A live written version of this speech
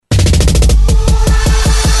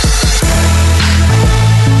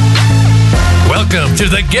Welcome to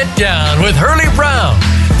the Get Down with Hurlie Brown.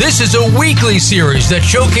 This is a weekly series that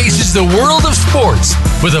showcases the world of sports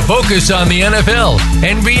with a focus on the NFL,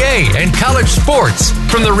 NBA, and college sports.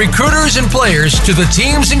 From the recruiters and players to the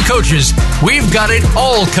teams and coaches, we've got it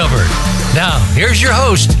all covered. Now, here's your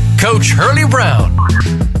host, Coach Hurlie Brown.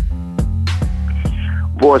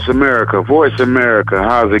 Voice America,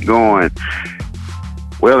 how's it going?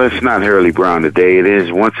 Well, it's not Hurlie Brown today. It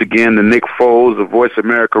is, once again, the Nick Foles of Voice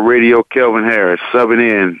America Radio, Kelvin Harris, subbing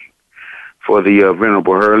in for the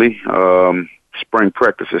Venerable Hurlie. Spring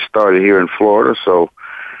practice has started here in Florida, so,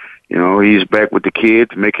 he's back with the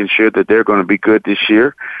kids, making sure that they're going to be good this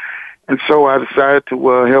year. And so I decided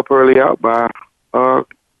to help Hurlie out by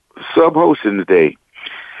sub-hosting today.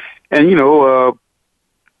 And, it's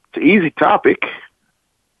an easy topic.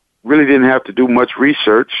 Really didn't have to do much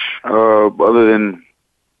research other than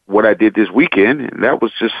what I did this weekend, and that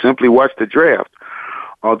was just simply watch the draft.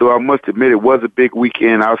 Although I must admit it was a big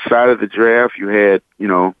weekend outside of the draft. You had,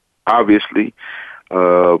 obviously,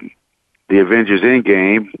 the Avengers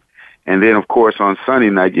Endgame, and then, of course, on Sunday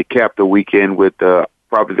night, you capped the weekend with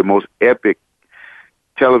probably the most epic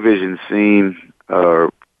television scene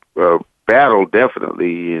battle,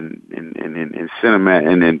 definitely, in cinema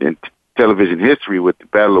and in television history with the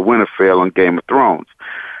Battle of Winterfell on Game of Thrones.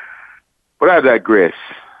 But I digress.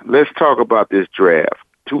 Let's talk about this draft,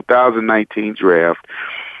 2019 draft.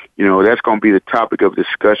 That's going to be the topic of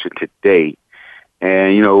discussion today.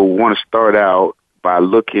 And, want to start out by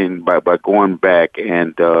going back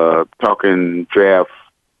and talking draft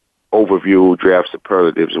overview, draft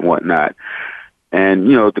superlatives and whatnot. And,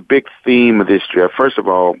 the big theme of this draft, first of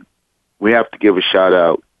all, we have to give a shout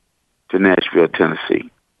out to Nashville, Tennessee.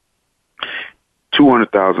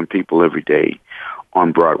 200,000 people every day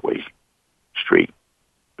on Broadway Street.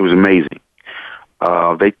 It was amazing.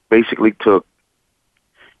 They basically took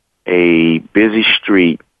a busy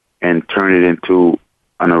street and turned it into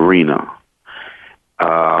an arena.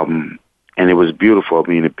 And it was beautiful. I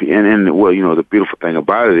mean, the beautiful thing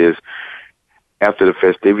about it is after the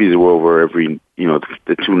festivities were over the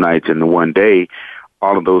 2 nights and the 1 day,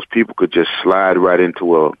 all of those people could just slide right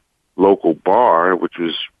into a local bar, which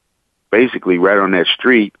was basically right on that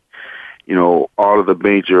street. All of the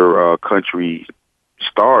major country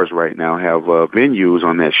stars right now have venues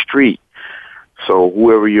on that street. So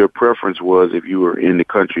whoever your preference was, if you were into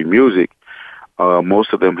country music,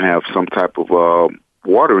 most of them have some type of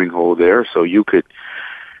watering hole there, so you could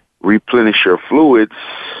replenish your fluids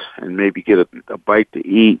and maybe get a bite to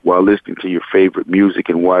eat while listening to your favorite music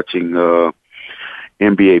and watching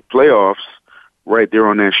NBA playoffs right there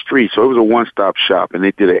on that street. So it was a one-stop shop, and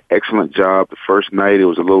they did an excellent job. The first night, it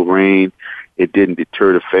was a little rain. It didn't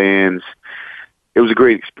deter the fans. It was a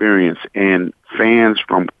great experience, and fans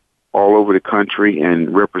from all over the country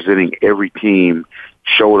and representing every team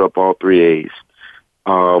showed up all 3 days.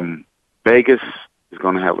 Vegas is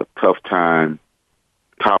going to have a tough time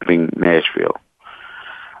topping Nashville.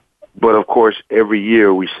 But, of course, every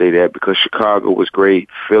year we say that because Chicago was great,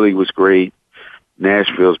 Philly was great,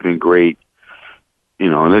 Nashville's been great.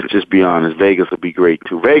 Let's just be honest, Vegas will be great,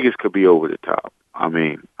 too. Vegas could be over the top. I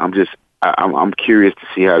mean, I'm curious to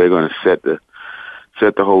see how they're going to set the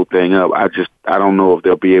whole thing up. I don't know if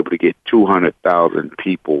they'll be able to get 200,000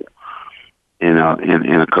 people in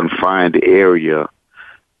a confined area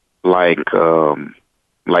like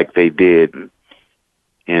they did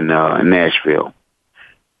in Nashville.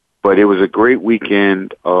 But it was a great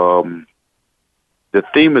weekend. The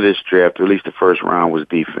theme of this draft, or at least the first round, was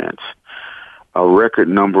defense. A record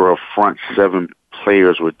number of front 7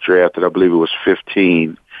 players were drafted. I believe it was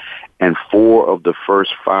 15, and 4 of the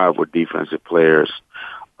first 5 were defensive players.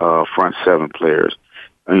 Front 7 players.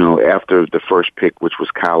 After the first pick, which was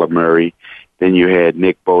Kyler Murray, then you had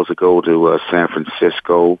Nick Bosa go to San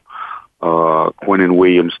Francisco, Quinnen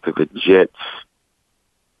Williams to the Jets,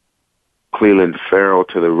 Cleveland Farrell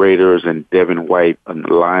to the Raiders, and Devin White, a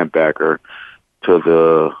linebacker, to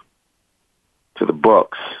the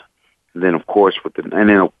Bucks. And then, of course,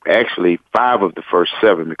 actually 5 of the first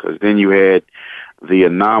 7, because then you had the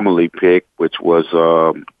anomaly pick, which was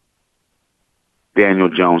Daniel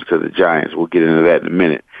Jones to the Giants. We'll get into that in a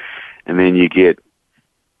minute. And then you get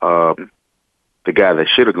the guy that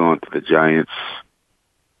should have gone to the Giants,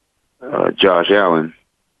 Josh Allen.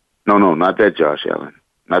 No, not that Josh Allen.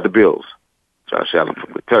 Not the Bills. Josh Allen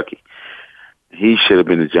from Kentucky. He should have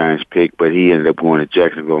been the Giants pick, but he ended up going to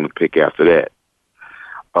Jacksonville on the pick after that.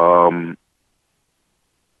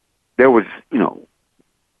 There was,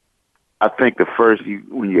 I think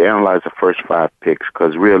when you analyze the first 5 picks,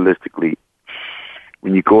 because realistically,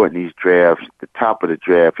 when you go in these drafts, the top of the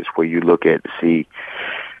draft is where you look at to see,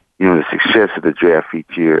 the success of the draft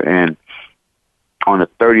each year. And on the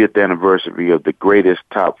 30th anniversary of the greatest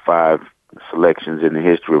top 5 selections in the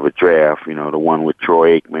history of a draft, the one with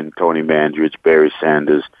Troy Aikman, Tony Mandarich, Barry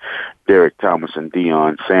Sanders, Derek Thomas, and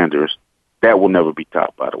Deion Sanders, that will never be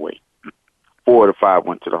topped, by the way. 4 of the 5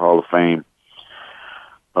 went to the Hall of Fame.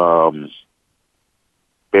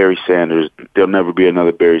 Barry Sanders, there'll never be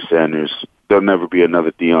another Barry Sanders. There'll never be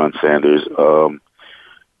another Deion Sanders.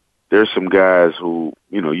 There's some guys who,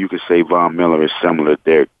 you could say Von Miller is similar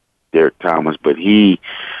to Derek Thomas, but he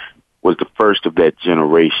was the first of that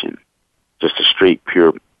generation, just a straight,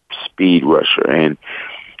 pure speed rusher. And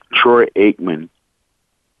Troy Aikman,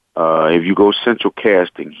 if you go central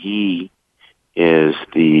casting, he is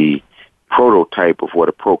the prototype of what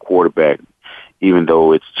a pro quarterback, even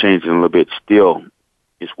though it's changing a little bit, still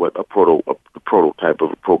is what the prototype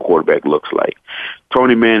of a pro quarterback looks like.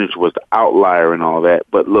 Tony Mandarich was the outlier and all that,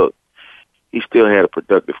 but look, he still had a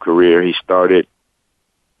productive career. He started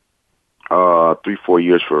 3-4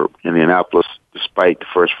 years for Indianapolis, despite the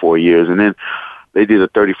first 4 years, and then they did a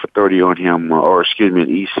 30 for 30 on him, an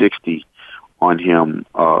E60 on him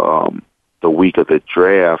the week of the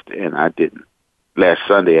draft, and last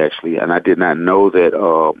Sunday actually, and I did not know that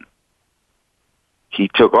he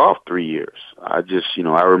took off 3 years. I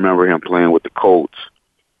remember him playing with the Colts,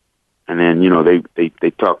 and then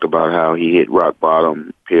they talked about how he hit rock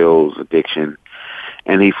bottom, pills, addiction,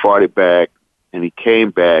 and he fought it back, and he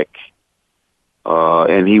came back.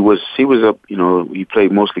 And he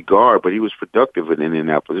played mostly guard, but he was productive in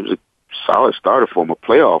Indianapolis. It was a solid starter for him,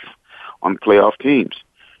 on playoff teams.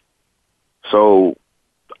 So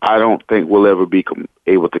I don't think we'll ever be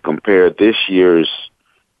able to compare this year's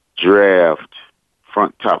draft,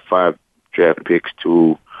 top 5 draft picks,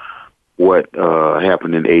 to what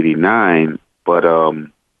happened in '89. But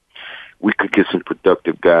we could get some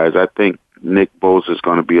productive guys. I think Nick Bosa is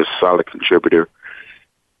going to be a solid contributor.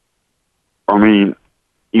 I mean,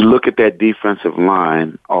 you look at that defensive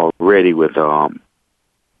line already with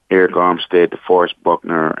Eric Armstead, DeForest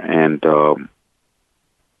Buckner, and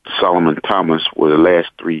Solomon Thomas were the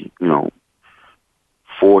last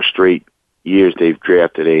 4 straight years they've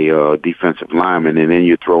drafted a defensive lineman, and then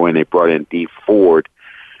you throw in, they brought in D Ford.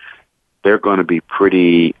 They're going to be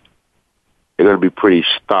pretty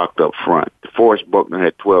stocked up front. DeForest Buckner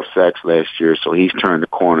had 12 sacks last year, so he's turned the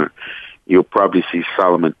corner. You'll probably see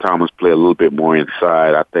Solomon Thomas play a little bit more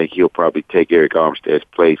inside. I think he'll probably take Eric Armstead's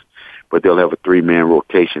place, but they'll have a 3-man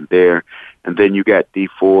rotation there. And then you got D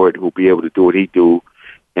Ford, who'll be able to do what he do,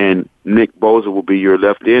 and Nick Bosa will be your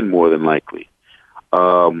left end more than likely.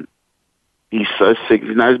 He's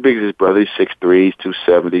not as big as his brother. He's 6'3", he's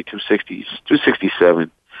 270, 260,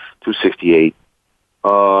 267, 268.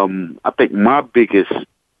 I think my biggest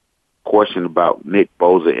question about Nick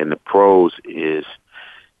Bosa in the pros is,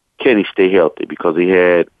 can he stay healthy? Because he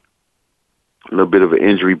had a little bit of an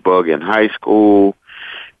injury bug in high school,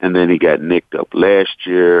 and then he got nicked up last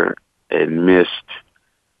year and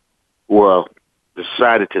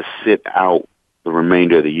decided to sit out the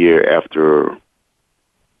remainder of the year after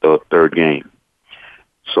the 3rd game.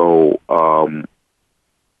 So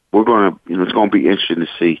it's going to be interesting to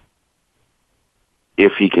see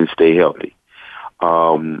if he can stay healthy.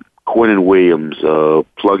 Quinnen Williams,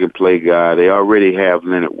 plug-and-play guy. They already have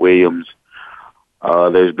Leonard Williams.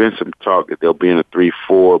 There's been some talk that they'll be in a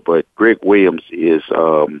 3-4, but Greg Williams is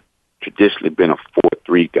traditionally been a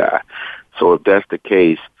 4-3 guy. So if that's the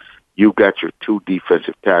case, you've got your 2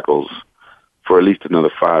 defensive tackles for at least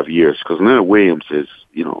another 5 years, because Leonard Williams has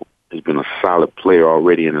been a solid player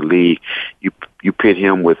already in the league. You pit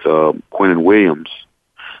him with Quinnen Williams.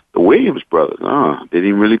 The Williams brothers, they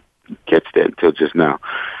didn't really catch that until just now.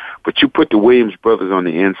 But you put the Williams brothers on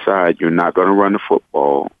the inside, you're not going to run the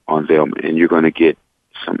football on them, and you're going to get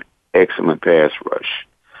some excellent pass rush.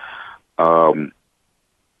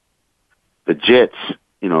 The Jets,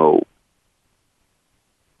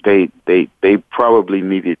 they probably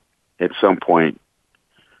needed at some point.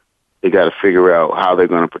 They got to figure out how they're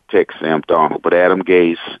going to protect Sam Darnold. But Adam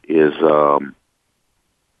Gase is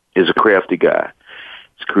a crafty guy.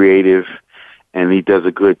 He's creative, and he does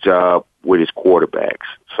a good job with his quarterbacks.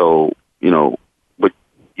 So, but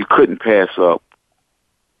you couldn't pass up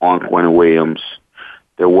on Quinnen Williams.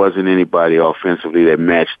 There wasn't anybody offensively that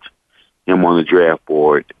matched him on the draft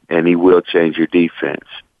board, and he will change your defense.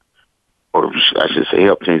 Or I should say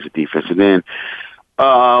help change the defense. And then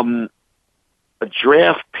a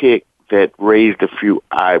draft pick that raised a few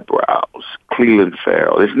eyebrows, Cleveland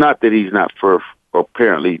Farrell. It's not that he's not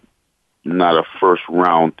apparently not a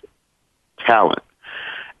first-round talent,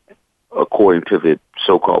 according to the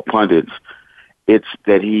so-called pundits. It's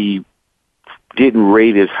that he didn't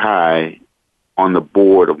rate as high on the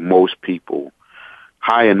board of most people,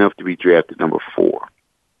 high enough to be drafted number 4.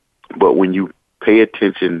 But when you pay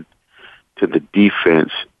attention to the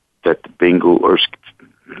defense that the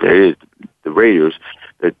the Raiders,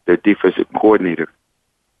 their defensive coordinator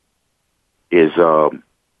is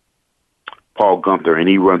Paul Gunther, and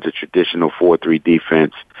he runs a traditional 4-3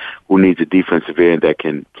 defense who needs a defensive end that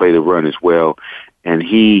can play the run as well. And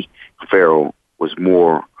Farrell, was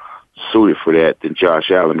more suited for that than Josh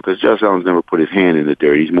Allen, because Josh Allen's never put his hand in the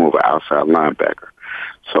dirt. He's more of an outside linebacker.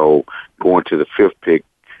 So going to the 5th pick,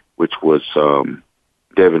 which was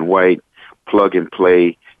Devin White, plug and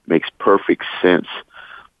play, makes perfect sense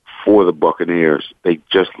for the Buccaneers. They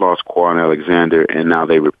just lost Quan Alexander, and now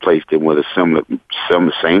they replaced him with a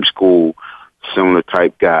same school, similar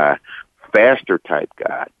type guy, faster type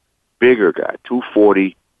guy, bigger guy,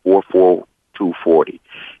 240, 4'4", 240.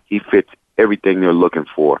 He fits everything they're looking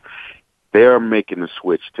for. They're making the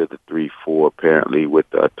switch to the 3-4 apparently with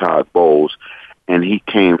Todd Bowles, and he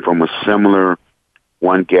came from a similar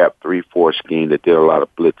one-gap 3-4 scheme that did a lot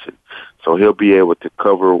of blitzing. So he'll be able to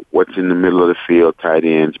cover what's in the middle of the field, tight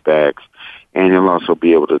ends, backs, and he'll also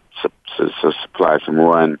be able to supply some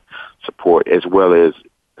run support as well as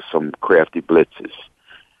some crafty blitzes.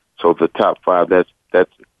 So the top 5, that's a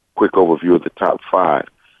quick overview of the top 5.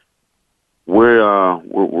 We're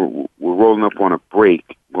rolling up on a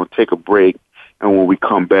break. We're going to take a break, and when we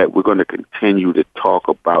come back, we're going to continue to talk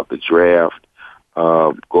about the draft,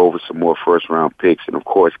 go over some more first-round picks, and, of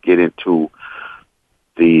course, get into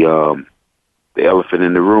the elephant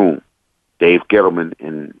in the room, Dave Gettleman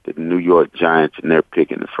and the New York Giants and their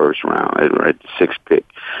pick in the first round, right, the 6th pick.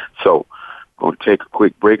 So we're going to take a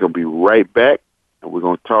quick break. I'll be right back, and we're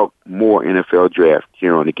going to talk more NFL draft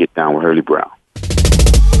here on the Get Down with Hurlie Brown.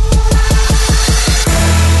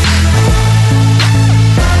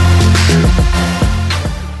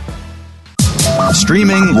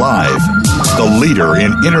 Streaming live, the leader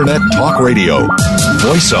in Internet talk radio,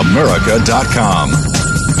 VoiceAmerica.com.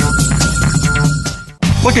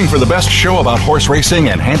 Looking for the best show about horse racing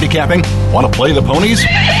and handicapping? Want to play the ponies?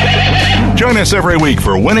 Join us every week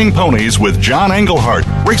for Winning Ponies with John Englehart,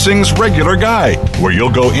 racing's regular guy, where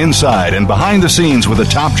you'll go inside and behind the scenes with the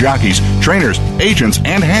top jockeys, trainers, agents,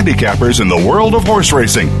 and handicappers in the world of horse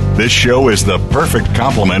racing. This show is the perfect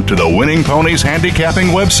complement to the Winning Ponies handicapping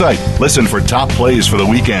website. Listen for top plays for the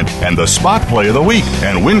weekend and the spot play of the week,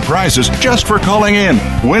 and win prizes just for calling in.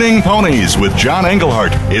 Winning Ponies with John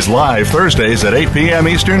Englehart is live Thursdays at 8 p.m.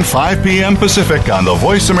 Eastern, 5 p.m. Pacific on the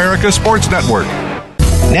Voice America Sports Network.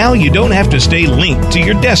 Now you don't have to stay linked to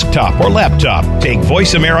your desktop or laptop. Take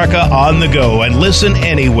Voice America on the go and listen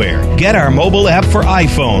anywhere. Get our mobile app for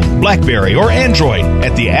iPhone, BlackBerry, or Android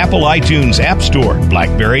at the Apple iTunes App Store,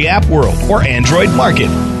 BlackBerry App World, or Android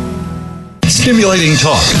Market. Stimulating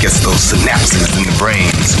talk gets those synapses in the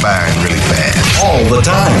brain firing really fast. All the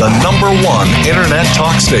time. The #1 Internet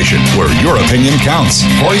talk station where your opinion counts.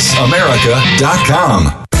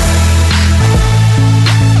 VoiceAmerica.com.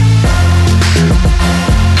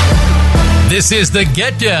 This is the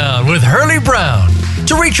Get Down with Hurlie Brown.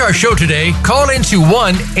 To reach our show today, call into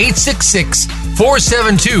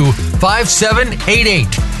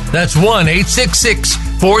 1-866-472-5788. That's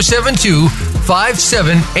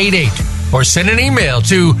 1-866-472-5788. Or send an email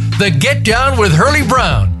to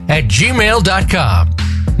thegetdownwithhurliebrown@gmail.com.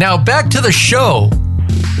 Now back to the show.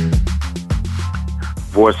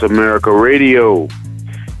 Voice America Radio.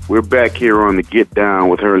 We're back here on the Get Down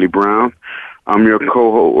with Hurlie Brown. I'm your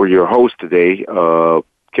co-host or your host today,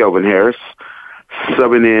 Kelvin Harris,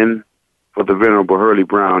 subbing in for the venerable Hurlie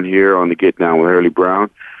Brown here on the Get Down with Hurlie Brown.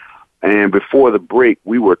 And before the break,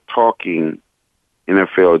 we were talking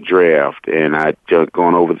NFL draft, and I'd just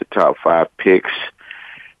gone over the top 5 picks.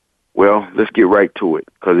 Well, let's get right to it,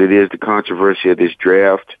 because it is the controversy of this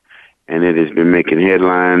draft, and it has been making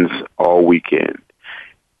headlines all weekend.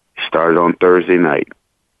 It started on Thursday night.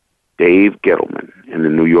 Dave Gettleman and the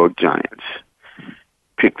New York Giants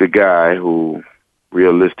picked a guy who,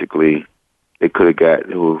 realistically, they could have got,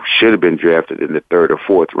 who should have been drafted in the 3rd or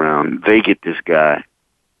 4th round. They get this guy,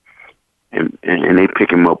 and they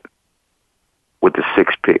pick him up with the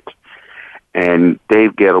 6th pick. And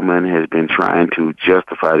Dave Gettleman has been trying to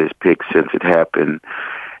justify this pick since it happened.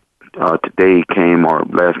 Today he came, or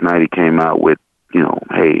last night he came out with,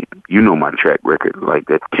 hey, you know my track record, like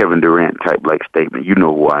that Kevin Durant type like statement. You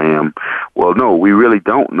know who I am. Well, no, we really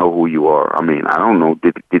don't know who you are. I mean, I don't know.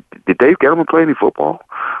 Did Dave Gettleman play any football?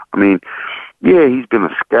 I mean, yeah, he's been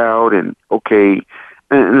a scout, and okay,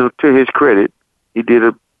 and to his credit, he did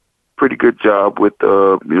a pretty good job with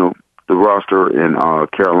the roster in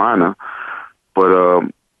Carolina. But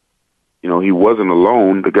he wasn't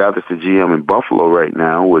alone. The guy that's the GM in Buffalo right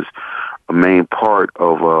now was a main part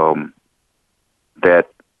of that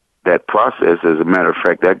process. As a matter of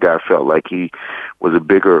fact, that guy felt like he was a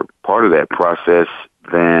bigger part of that process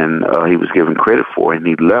than he was given credit for, and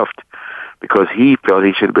he left because he felt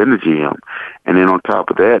he should have been the GM. And then on top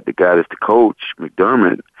of that, the guy that's the coach,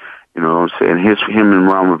 McDermott, you know what I'm saying, him and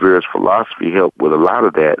Ron Rivera's philosophy helped with a lot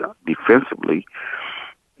of that defensively.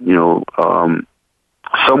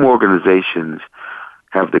 Some organizations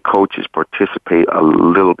have the coaches participate a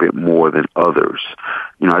little bit more than others.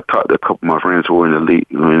 I talked to a couple of my friends who are in the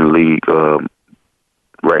league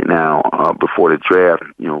right now before the draft,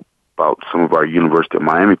 about some of our University of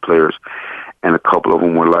Miami players, and a couple of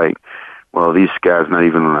them were like, well, these guys not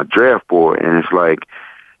even on our draft board. And it's like,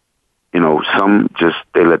 some just,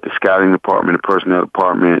 they let the scouting department, the personnel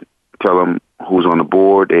department tell them who's on the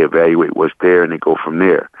board, they evaluate what's there, and they go from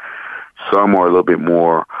there. Some are a little bit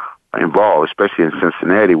more involved, especially in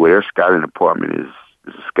Cincinnati, where their scouting department is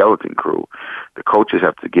a skeleton crew. The coaches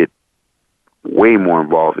have to get way more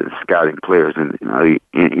involved in scouting players than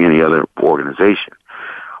in any other organization.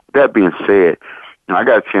 With that being said, I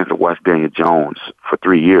got a chance to watch Daniel Jones for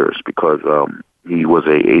 3 years because he was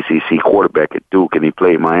a ACC quarterback at Duke, and he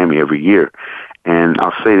played Miami every year. And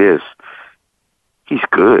I'll say this, he's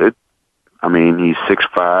good. I mean, he's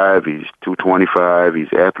 6'5", he's 225,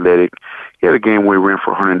 he's athletic. He had a game where he ran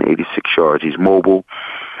for 186 yards. He's mobile.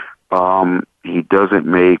 He doesn't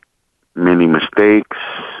make many mistakes.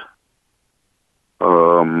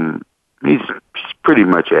 He's pretty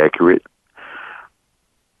much accurate.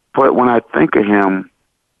 But when I think of him,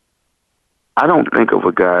 I don't think of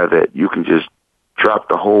a guy that you can just drop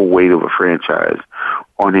the whole weight of a franchise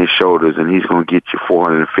on his shoulders and he's going to get you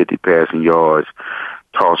 450 passing yards,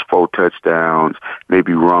 toss 4 touchdowns,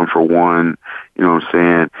 maybe run for 1, you know what I'm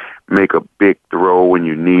saying, make a big throw when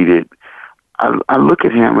you need it. I look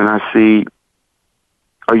at him and I see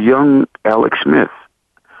a young Alex Smith.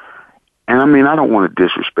 And I mean, I don't want to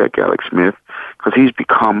disrespect Alex Smith because he's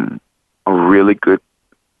become a really good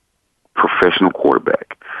professional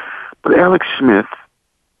quarterback. But Alex Smith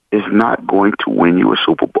is not going to win you a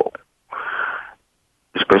Super Bowl.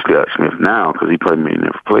 Especially Alex Smith now, because he probably may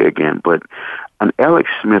never play again. But an Alex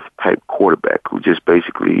Smith type quarterback who just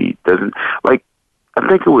basically doesn't, like, I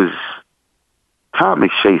think it was Todd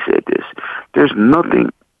McShay said this. There's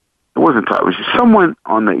nothing, it wasn't Todd, it was just someone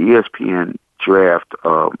on the ESPN draft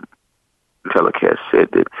telecast said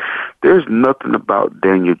that there's nothing about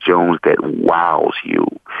Daniel Jones that wows you.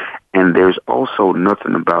 And there's also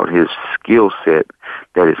nothing about his skill set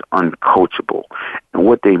that is uncoachable. And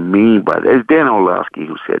what they mean by that, it's Dan Orlovsky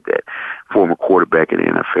who said that, former quarterback in the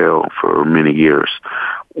NFL for many years.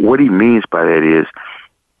 What he means by that is,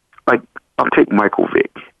 like, I'll take Michael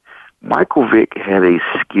Vick. Michael Vick had a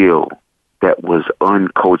skill that was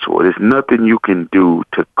uncoachable. There's nothing you can do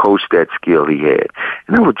to coach that skill he had.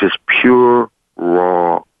 And that was just pure,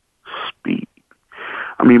 raw speed.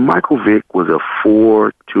 I mean, Michael Vick was a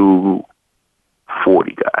 4.2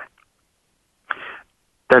 40 guy.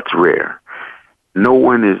 That's rare. No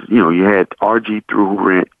one is, you had RG3 who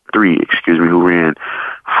ran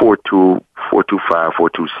 4.2, 4.25,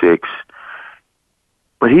 4.26.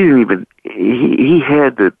 But he didn't even, he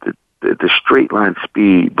had the straight line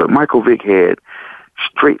speed, but Michael Vick had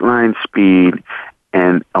straight line speed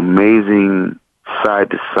and amazing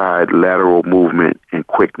side to side lateral movement and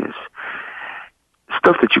quickness.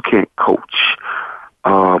 Stuff that you can't coach.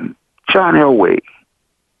 John Elway,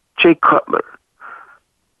 Jay Cutler,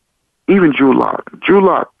 even Drew Lock. Drew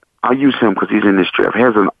Lock, I'll use him because he's in this draft,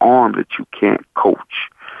 has an arm that you can't coach.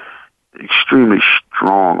 Extremely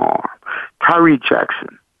strong arm. Tyree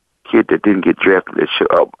Jackson, kid that didn't get drafted.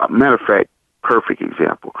 Matter of fact, perfect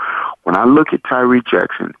example. When I look at Tyree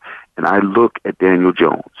Jackson and I look at Daniel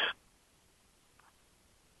Jones,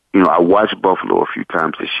 I watched Buffalo a few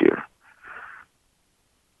times this year.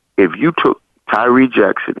 If you took Tyree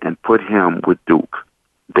Jackson and put him with Duke,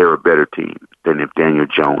 they're a better team than if Daniel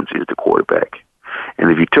Jones is the quarterback.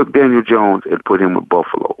 And if you took Daniel Jones and put him with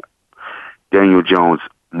Buffalo, Daniel Jones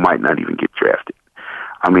might not even get drafted.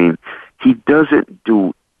 I mean, he doesn't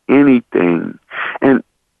do anything. And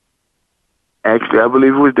actually, I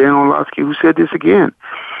believe it was Dan Orlovsky who said this again.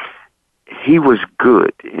 He was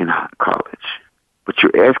good in college, but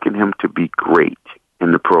you're asking him to be great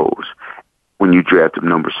in the pros when you draft him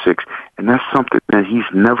number 6. And that's something that he's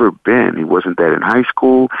never been. He wasn't that in high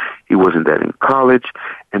school. He wasn't that in college.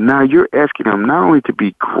 And now you're asking him not only to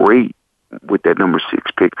be great with that number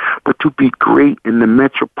 6 pick, but to be great in the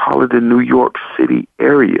metropolitan New York City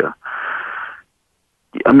area.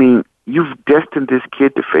 I mean, you've destined this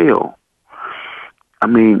kid to fail. I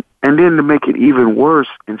mean, And then to make it even worse,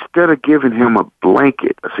 instead of giving him a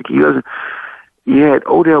blanket, I think he had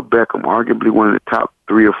Odell Beckham, arguably one of the top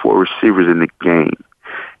 3 or 4 receivers in the game.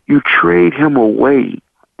 You trade him away,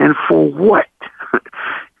 and for what?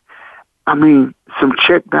 I mean, some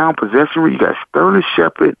check down possession. You got Sterling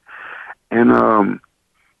Shepard and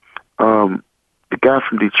the guy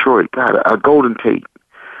from Detroit, a Golden Tate.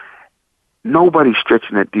 Nobody's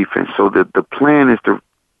stretching that defense. So the plan is to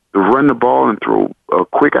run the ball and throw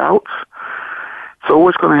quick outs. So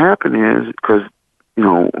what's going to happen is, because, you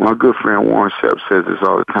know, my good friend Warren Sapp says this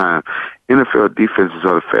all the time, NFL defenses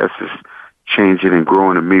are the fastest changing and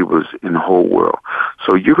growing amoebas in the whole world.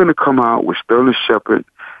 So you're going to come out with Sterling Shepard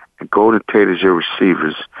and Golden Tate as your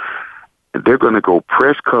receivers, and they're going to go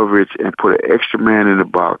press coverage and put an extra man in the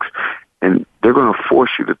box, and they're going to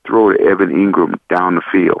force you to throw to Evan Ingram down the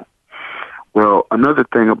field. Well, another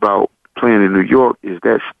thing about playing in New York is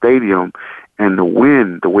that stadium and the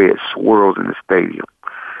wind, the way it swirls in the stadium.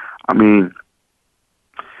 I mean,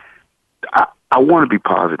 I want to be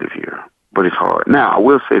positive here, but it's hard. Now, I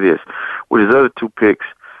will say this. With his other 2 picks,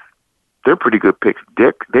 they're pretty good picks.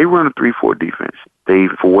 They run a 3-4 defense. They,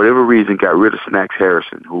 for whatever reason, got rid of Snacks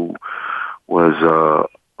Harrison, who was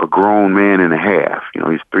a grown man and a half. You know,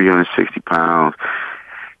 he's 360 pounds.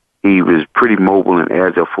 He was pretty mobile and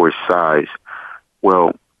agile for his size.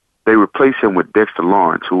 Well, they replaced him with Dexter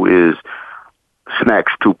Lawrence, who is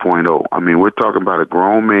Snacks 2.0. I mean, we're talking about a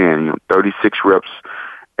grown man, you know, 36 reps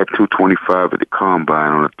at 225 at the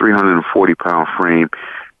combine on a 340-pound frame,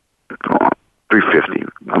 350.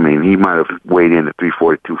 I mean, he might have weighed in at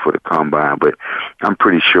 342 for the combine, but I'm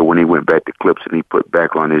pretty sure when he went back to clips and he put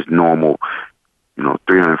back on his normal, you know,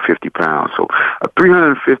 350 pounds. So a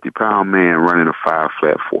 350-pound man running a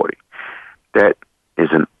 5-flat 40, that is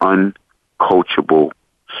an uncoachable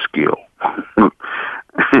skill.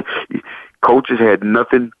 Coaches had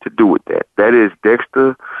nothing to do with that. That is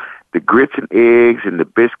Dexter, the grits and eggs and the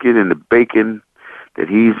biscuit and the bacon that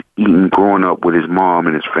he's eaten growing up with his mom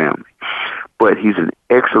and his family. But he's an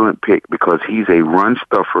excellent pick because he's a run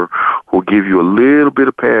stuffer who'll give you a little bit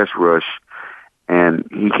of pass rush, and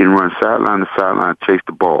he can run sideline to sideline, chase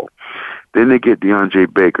the ball. Then they get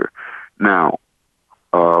DeAndre Baker. Now,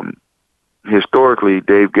 historically,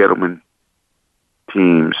 Dave Gettleman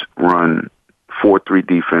teams run 4-3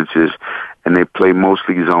 defenses, and they play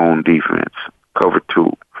mostly zone defense, cover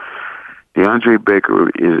 2. DeAndre Baker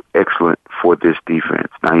is excellent for this defense.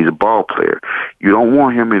 Now, he's a ball player. You don't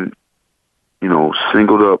want him in, you know,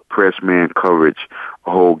 singled up press man coverage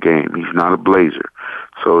a whole game. He's not a blazer.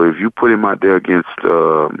 So if you put him out there against,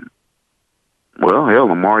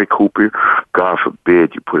 Amari Cooper, God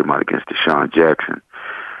forbid you put him out against Deshaun Jackson,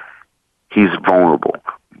 he's vulnerable.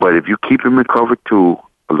 But if you keep him in cover 2,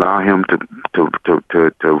 allow him to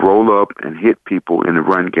roll up and hit people in the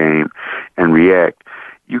run game and react,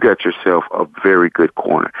 you got yourself a very good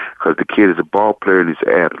corner, because the kid is a ball player and he's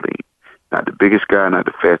an athlete. Not the biggest guy, not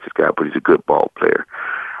the fastest guy, but he's a good ball player.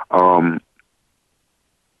 But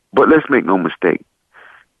let's make no mistake.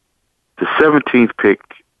 The 17th pick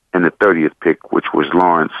and the 30th pick, which was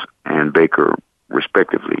Lawrence and Baker,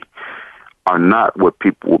 respectively, are not what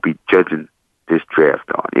people will be judging this draft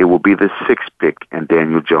on. It will be the 6th pick and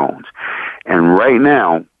Daniel Jones. And right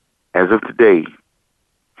now, as of today,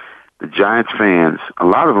 the Giants fans, a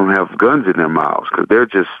lot of them have guns in their mouths because they're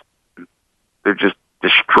just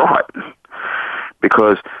distraught.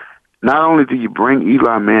 Because not only do you bring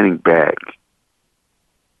Eli Manning back,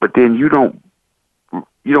 but then you don't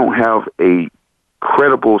have a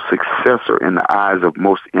credible successor in the eyes of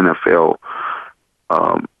most NFL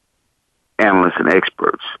analysts and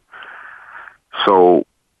experts. So,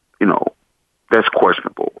 you know, that's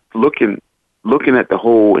questionable. Looking at the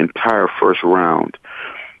whole entire first round,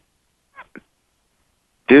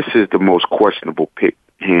 this is the most questionable pick,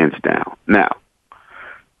 hands down. Now,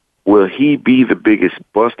 will he be the biggest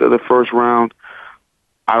bust of the first round?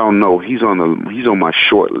 I don't know. He's on my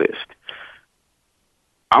short list.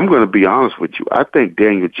 I'm going to be honest with you. I think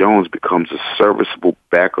Daniel Jones becomes a serviceable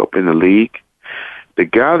backup in the league. The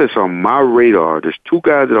guy that's on my radar, there's 2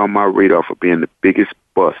 guys that are on my radar for being the biggest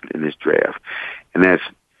bust in this draft, and that's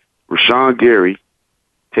Rashawn Gary,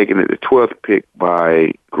 taken at the 12th pick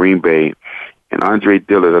by Green Bay, and Andre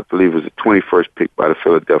Dillard, I believe, was the 21st pick by the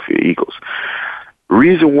Philadelphia Eagles. The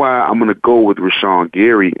reason why I'm going to go with Rashawn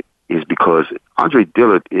Gary is because Andre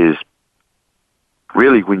Dillard is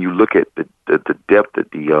really, when you look at the depth that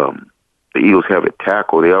the Eagles have at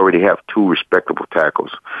tackle, they already have 2 respectable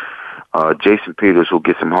tackles. Jason Peters, who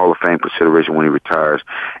gets some Hall of Fame consideration when he retires,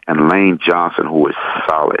 and Lane Johnson, who is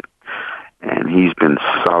solid. And he's been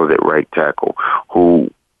solid at right tackle,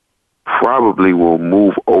 who probably will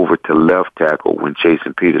move over to left tackle when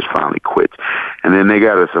Jason Peters finally quits. And then they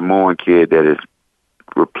got a Samoan kid that has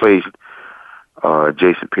replaced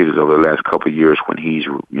Jason Peters over the last couple of years when he's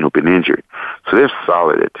been injured. So they're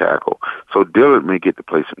solid at tackle. So Dillard may get to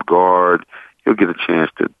play some guard. He'll get a chance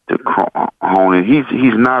to hone in.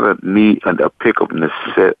 He's not a pick of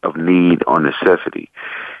need or necessity.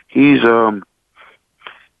 He's a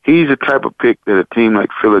type of pick that a team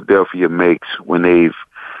like Philadelphia makes when they've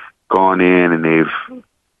gone in and they've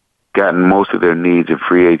gotten most of their needs in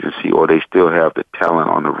free agency, or they still have the talent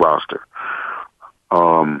on the roster.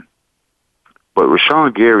 But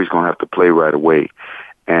Rashawn Gary's going to have to play right away.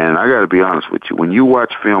 And I got to be honest with you, when you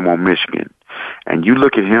watch film on Michigan and you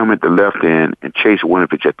look at him at the left end and Chase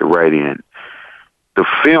Winovich at the right end, the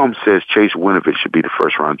film says Chase Winovich should be the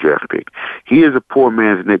first-round draft pick. He is a poor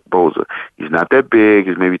man's Nick Bosa. He's not that big.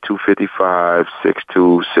 He's maybe 255,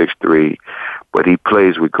 6'2", 6'3", but he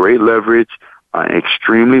plays with great leverage, an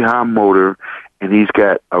extremely high motor, and he's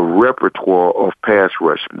got a repertoire of pass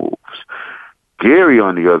rush moves. Gary,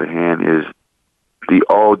 on the other hand, is the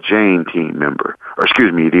all-Jane team member,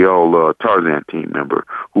 the all-Tarzan team member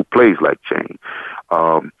who plays like Jane.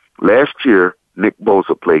 Last year, Nick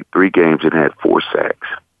Bosa played 3 games and had 4 sacks.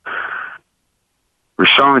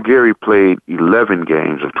 Rashawn Gary played 11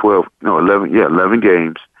 games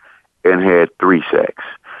and had 3 sacks.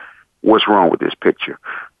 What's wrong with this picture?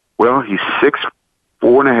 Well, he's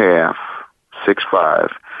 6'4.5",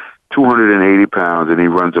 6'5", 280 pounds, and he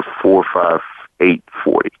runs a 4.58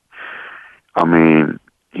 40. I mean,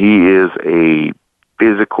 he is a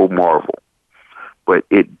physical marvel, but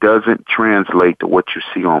it doesn't translate to what you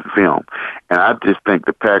see on film. And I just think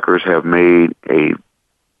the Packers have made a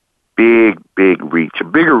big reach, a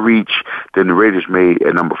bigger reach than the Raiders made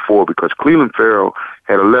at number 4, because Cleveland Farrell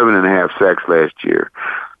had 11.5 sacks last year.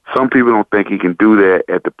 Some people don't think he can do that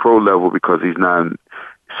at the pro level because he's not a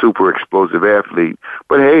super explosive athlete.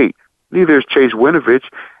 But hey, neither is Chase Winovich.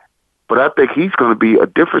 But I think he's going to be a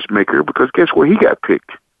difference maker because guess where he got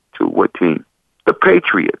picked to? What team? The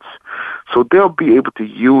Patriots. So they'll be able to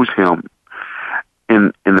use him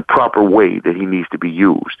in the proper way that he needs to be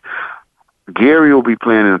used. Gary will be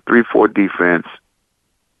playing in a 3-4 defense,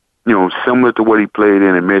 similar to what he played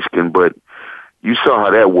in Michigan, but you saw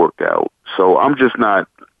how that worked out. So I'm just not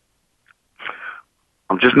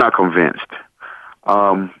convinced.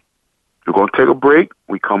 We're going to take a break.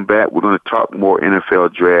 We come back. We're going to talk more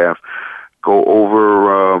NFL draft, go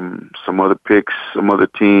over some other picks, some other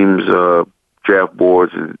teams' draft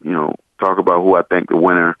boards, and talk about who I think the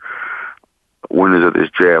winners of this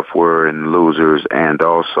draft were and losers, and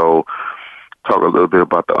also talk a little bit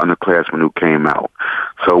about the underclassmen who came out.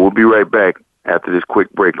 So we'll be right back after this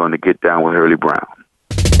quick break on the Get Down with Hurlie Brown.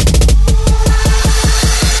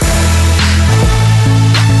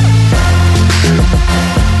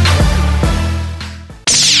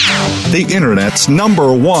 The Internet's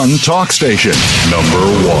 #1 talk station.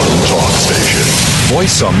 #1 talk station.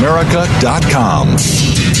 VoiceAmerica.com.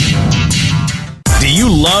 Do you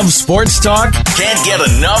love sports talk? Can't get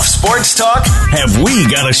enough sports talk? Have we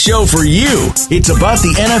got a show for you? It's about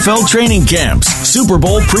the NFL training camps, Super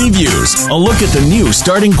Bowl previews, a look at the new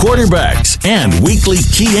starting quarterbacks, and weekly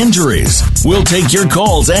key injuries. We'll take your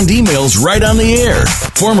calls and emails right on the air.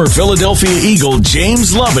 Former Philadelphia Eagle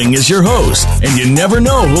James Loving is your host, and you never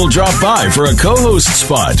know who'll drop by for a co-host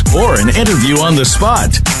spot or an interview on the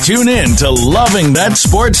spot. Tune in to Loving That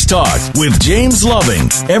Sports Talk with James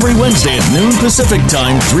Loving every Wednesday at noon Pacific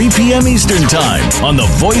Time, 3 p.m. Eastern Time on the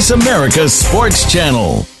Voice America Sports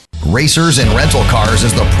Channel. Racers and Rental Cars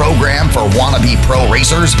is the program for wannabe pro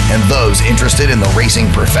racers and those interested in the racing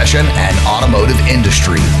profession and automotive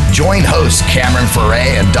industry. Join hosts Cameron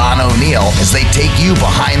Ferre and Don O'Neill as they take you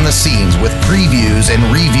behind the scenes with previews and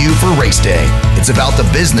review for race day. It's about the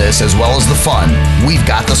business as well as the fun. We've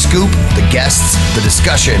got the scoop, the guests, the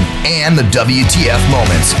discussion, and the WTF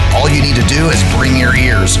moments. All you need to do is bring your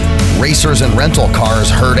ears. Racers and Rental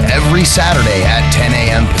Cars heard every Saturday at 10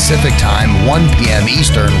 a.m. Pacific Time, 1 p.m.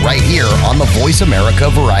 Eastern, right here on the Voice America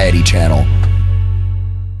Variety Channel.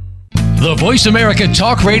 The Voice America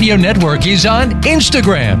Talk Radio Network is on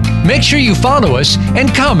Instagram. Make sure you follow us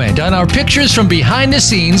and comment on our pictures from behind the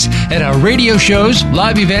scenes at our radio shows,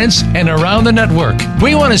 live events, and around the network.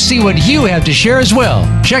 We want to see what you have to share as well.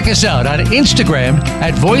 Check us out on Instagram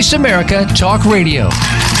at Voice America Talk Radio.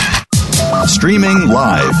 Streaming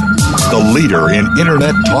live, the leader in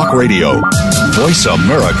Internet talk radio,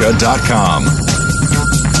 VoiceAmerica.com.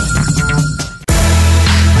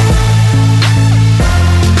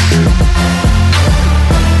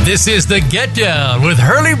 This is the Get Down with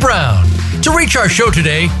Hurlie Brown. To reach our show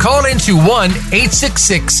today, call into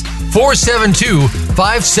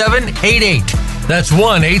 1-866-472-5788. That's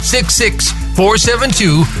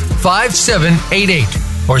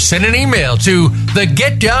 1-866-472-5788. Or send an email to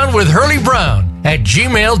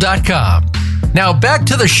thegetdownwithhurliebrown@gmail.com. Now back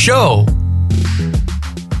to the show.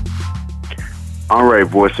 All right,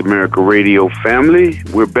 Voice America Radio family.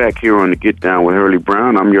 We're back here on the Get Down with Hurlie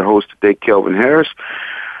Brown. I'm your host today, Kelvin Harris.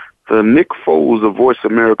 The Nick Foles of Voice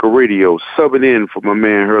America Radio, subbing in for my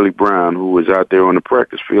man Hurlie Brown, who is out there on the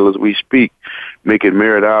practice field as we speak, making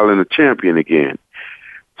Merritt Island a champion again.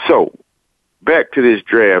 So, back to this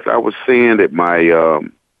draft. I was saying that my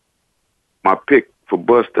pick for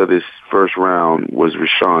bust of this first round was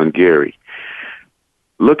Rashawn Gary.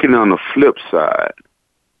 Looking on the flip side,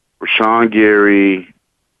 Rashawn Gary,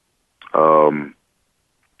 I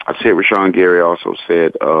said Rashawn Gary, also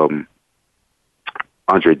said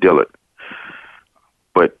Andre Dillard.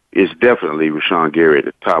 But it's definitely Rashawn Gary at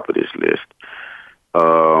the top of this list.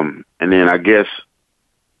 And then I guess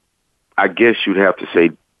you'd have to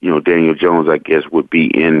say, Daniel Jones, I guess, would be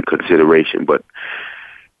in consideration. But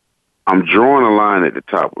I'm drawing a line at the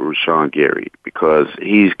top with Rashawn Gary because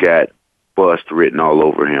he's got bust written all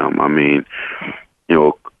over him. I mean,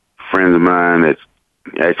 friends of mine that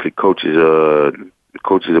actually coaches a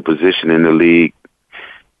position in the league,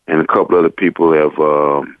 and a couple other people have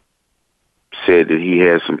said that he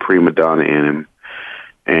has some prima donna in him.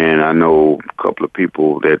 And I know a couple of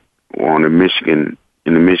people that were on in the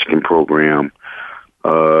Michigan program.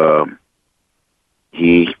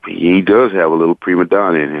 He does have a little prima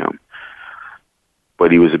donna in him.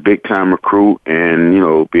 But he was a big time recruit, and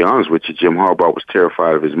to be honest with you, Jim Harbaugh was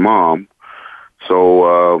terrified of his mom.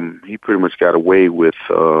 So he pretty much got away with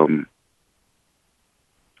a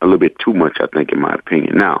little bit too much, I think, in my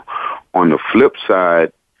opinion. Now, on the flip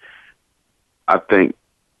side, I think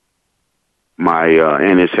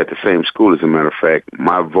and it's at the same school, as a matter of fact,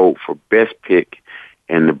 my vote for best pick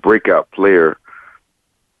and the breakout player,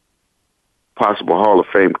 possible Hall of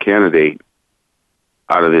Fame candidate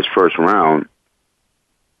out of this first round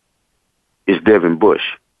is Devin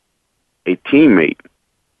Bush, a teammate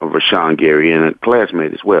of Rashawn Gary and a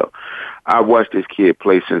classmate as well. I watched this kid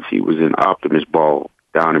play since he was in Optimus Ball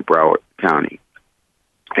down in Broward County.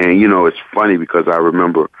 And, it's funny because I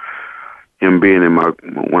remember him being in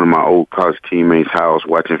one of my old college teammates' house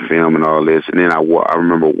watching film and all this. And then I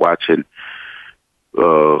remember watching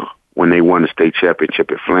when they won the state championship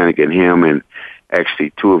at Flanagan, him and actually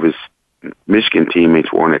two of his Michigan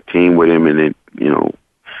teammates were on that team with him. And then, the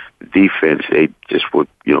defense, they just were,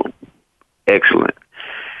 excellent.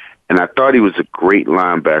 And I thought he was a great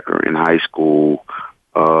linebacker in high school.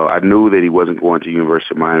 I knew that he wasn't going to the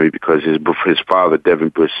University of Miami because his father, Devin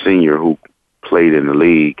Bush Sr., who played in the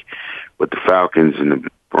league with the Falcons and the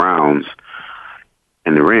Browns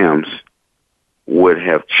and the Rams, would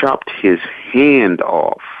have chopped his hand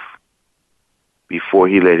off before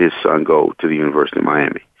he let his son go to the University of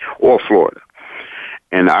Miami or Florida.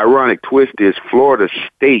 And the ironic twist is Florida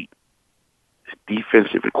State's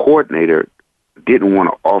defensive coordinator didn't want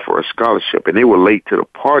to offer a scholarship, and they were late to the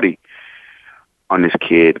party on this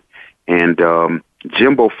kid. And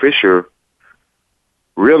Jimbo Fisher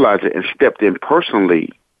realized it and stepped in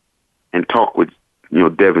personally and talked with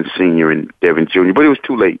Devin Sr. and Devin Jr., but it was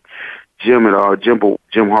too late. Jim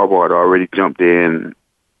Harbaugh had already jumped in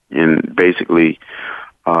and basically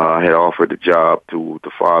had offered the job to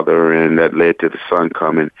the father, and that led to the son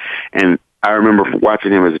coming. And I remember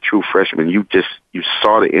watching him as a true freshman. You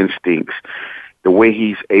saw the instincts, the way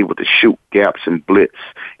he's able to shoot gaps and blitz.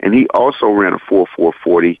 And he also ran a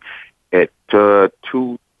 4.440 at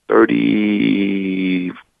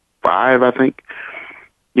 235, I think.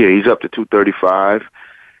 Yeah, he's up to 235.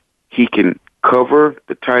 He can cover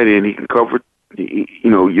the tight end. He can cover,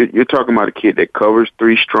 you're talking about a kid that covers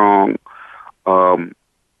three strong,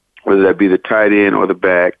 whether that be the tight end or the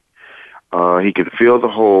back. He can fill the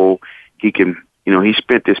hole. He can, he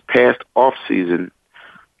spent this past off season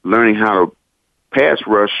learning how to pass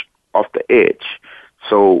rush off the edge.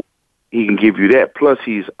 So he can give you that. Plus,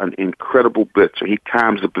 he's an incredible blitzer. He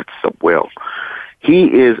times the blitz up well. He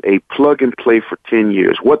is a plug-and-play for 10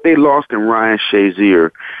 years. What they lost in Ryan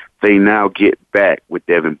Shazier, they now get back with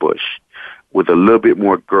Devin Bush with a little bit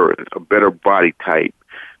more girth, a better body type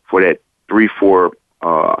for that 3-4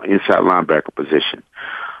 inside linebacker position.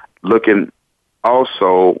 Looking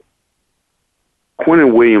also,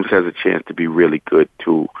 Quentin Williams has a chance to be really good,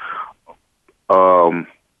 too.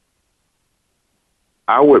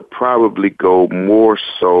 I would probably go more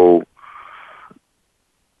so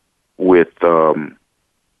with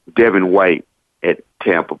Devin White at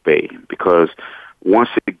Tampa Bay because once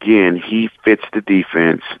again, he fits the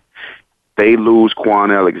defense. They lose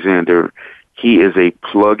Quan Alexander. He is a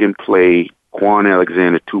plug-and-play Quan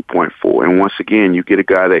Alexander 2.4. And once again, you get a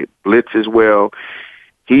guy that blitzes well.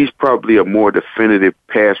 He's probably a more definitive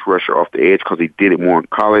pass rusher off the edge because he did it more in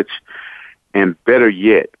college. And better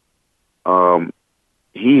yet,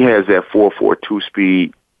 he has that 4.42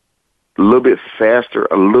 speed, a little bit faster,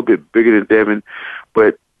 a little bit bigger than Devin,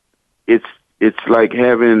 but it's like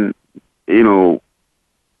having, you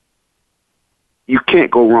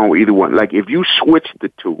can't go wrong with either one. Like if you switch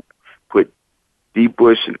the two, put D.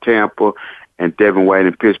 Bush in Tampa and Devin White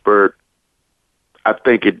in Pittsburgh, I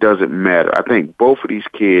think it doesn't matter. I think both of these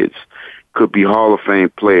kids could be Hall of Fame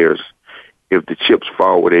players if the chips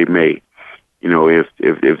fall where they may. If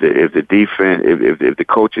the defense, if the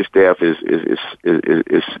coaching staff is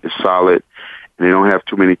solid and they don't have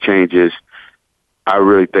too many changes, I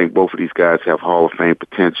really think both of these guys have Hall of Fame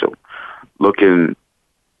potential. Looking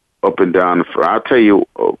up and down the front, I'll tell you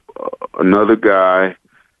another guy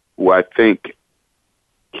who I think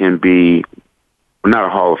can be not a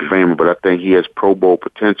Hall of Famer, but I think he has Pro Bowl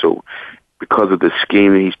potential because of the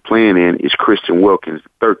scheme that he's playing in is Christian Wilkins,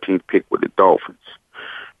 the 13th pick with the Dolphins,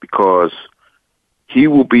 because he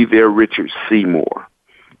will be their Richard Seymour.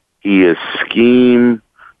 He is scheme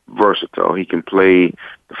versatile. He can play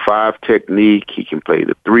the 5 technique. He can play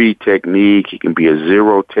the 3 technique. He can be a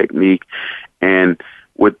 0 technique. And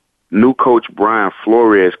with new coach Brian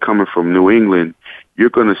Flores coming from New England, you're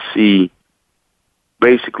going to see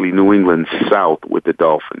basically New England South with the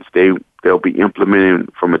Dolphins. They'll be implementing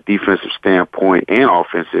from a defensive standpoint and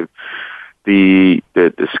offensive the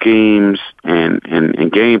schemes and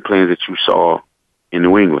game plans that you saw in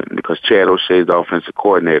New England because Chad O'Shea is the offensive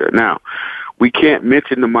coordinator. Now, we can't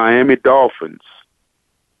mention the Miami Dolphins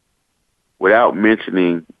without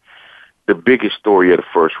mentioning the biggest story of the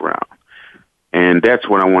first round. And that's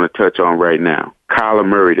what I want to touch on right now. Kyler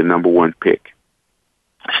Murray, the number 1 pick.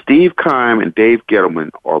 Steve Keim and Dave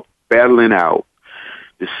Gettleman are battling out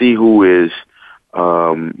to see who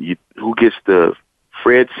gets the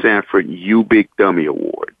Fred Sanford You Big Dummy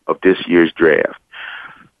Award of this year's draft.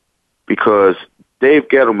 Because Dave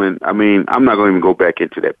Gettleman, I'm not going to even go back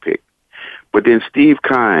into that pick. But then Steve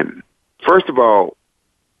Keim, first of all,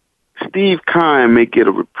 Steve Keim may get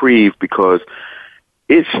a reprieve because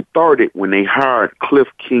it started when they hired Cliff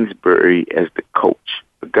Kingsbury as the coach,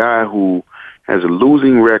 a guy who has a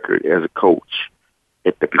losing record as a coach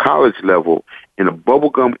at the college level in a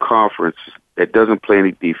bubblegum conference that doesn't play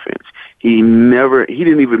any defense. He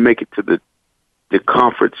didn't even make it to the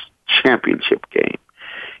conference championship game.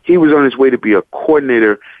 He was on his way to be a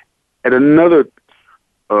coordinator at another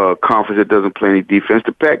conference that doesn't play any defense,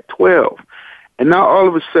 the Pac-12. And now all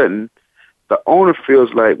of a sudden, the owner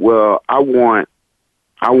feels like, well, I want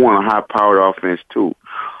a high-powered offense too.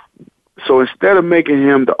 So instead of making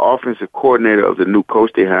him the offensive coordinator of the new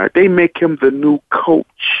coach they hired, they make him the new coach.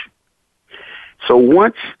 So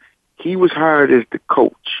once he was hired as the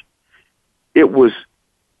coach, it was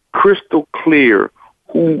crystal clear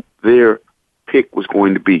who their pick was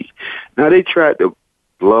going to be. Now, they tried to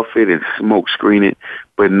bluff it and smoke screen it,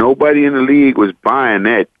 but nobody in the league was buying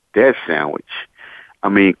that sandwich.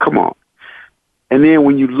 Come on. And then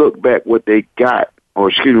when you look back what they got,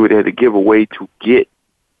 what they had to give away to get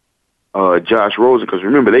Josh Rosen, because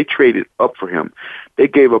remember, they traded up for him. They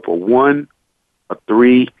gave up a 1, a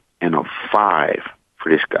 3, and a 5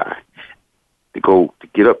 for this guy to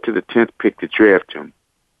get up to the 10th pick to draft him.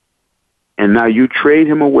 And now you trade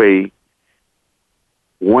him away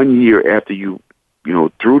 1 year after you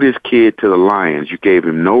threw this kid to the Lions. You gave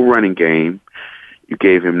him no running game. You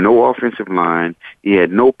gave him no offensive line. He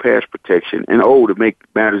had no pass protection. And, to make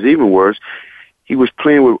matters even worse, he was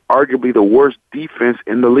playing with arguably the worst defense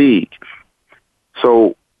in the league.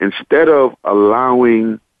 So instead of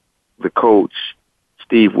allowing the coach,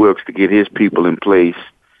 Steve Wilks, to get his people in place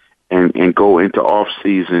and go into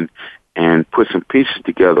off-season and put some pieces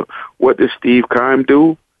together, what does Steve Keim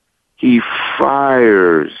do? He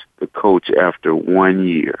fires the coach after 1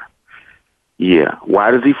 year. Yeah.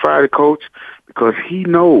 Why does he fire the coach? Because he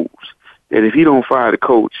knows that if he don't fire the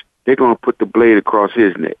coach, they're going to put the blade across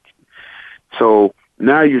his neck. So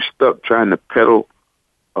now you're stuck trying to peddle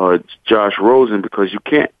Josh Rosen because you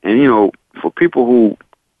can't. And, for people who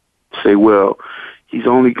say, well, he's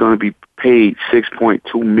only going to be paid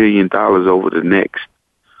 $6.2 million over the next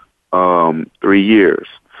 3 years.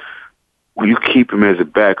 Will you keep him as a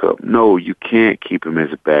backup? No, you can't keep him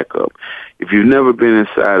as a backup. If you've never been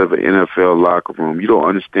inside of an NFL locker room, you don't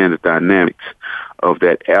understand the dynamics of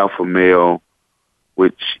that alpha male,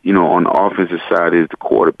 which, on the offensive side is the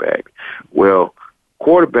quarterback. Well,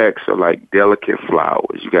 quarterbacks are like delicate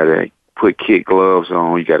flowers. You got to put kid gloves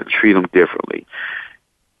on. You got to treat them differently.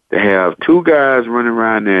 To have two guys running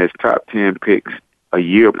around there as top 10 picks a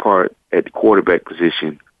year apart at the quarterback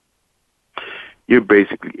position, you're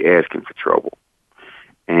basically asking for trouble.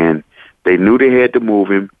 And they knew they had to move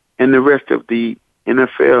him, and the rest of the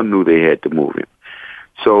NFL knew they had to move him.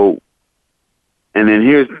 So, and then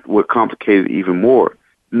here's what complicated it even more.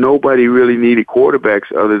 Nobody really needed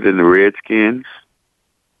quarterbacks other than the Redskins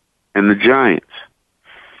and the Giants.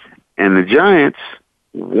 And the Giants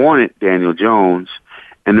wanted Daniel Jones,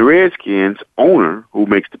 and the Redskins owner, who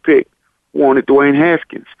makes the pick, wanted Dwayne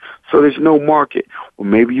Haskins. So there's no market. Well,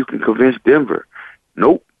 maybe you can convince Denver.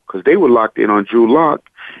 Nope, because they were locked in on Drew Lock,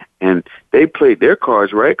 and they played their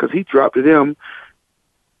cards right because he dropped to them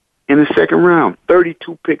in the second round,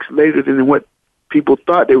 32 picks later than what people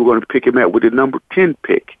thought they were going to pick him at with the number 10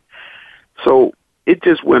 pick. So it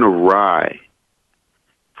just went awry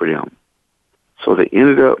for them. So they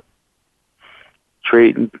ended up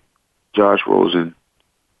trading Josh Rosen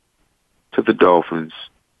to the Dolphins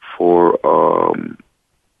for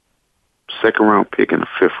second-round pick and a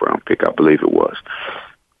fifth-round pick, I believe it was.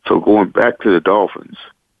 So going back to the Dolphins,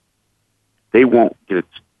 they won't get a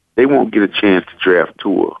chance to draft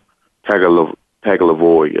Tua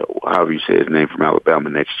Tagovailoa, however you say his name, from Alabama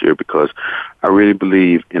next year, because I really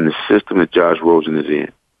believe in the system that Josh Rosen is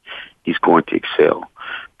in, he's going to excel.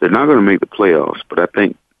 They're not going to make the playoffs, but I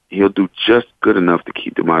think he'll do just good enough to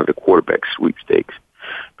keep them out of the quarterback sweepstakes,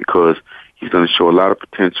 because he's going to show a lot of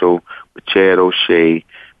potential with Chad O'Shea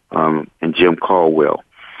and Jim Caldwell.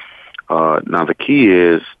 Now, the key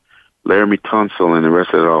is Laramie Tunsil and the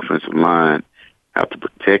rest of the offensive line have to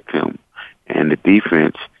protect him, and the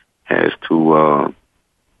defense has to,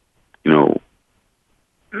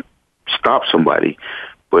 stop somebody.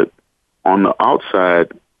 But on the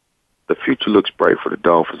outside, the future looks bright for the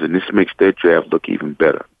Dolphins, and this makes their draft look even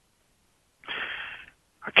better.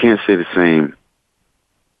 I can't say the same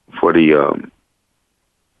for the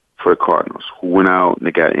Cardinals, who went out and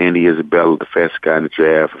they got Andy Isabella, the fastest guy in the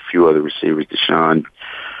draft, a few other receivers, Keyshawn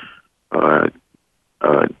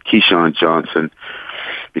Johnson,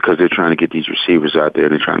 because they're trying to get these receivers out there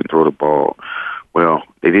and they're trying to throw the ball. Well,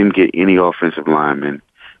 they didn't get any offensive linemen,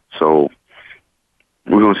 so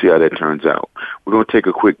we're going to see how that turns out. We're going to take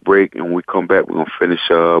a quick break, and when we come back, we're going to finish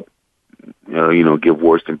up, give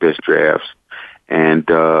worst and best drafts, and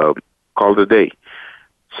call it a day.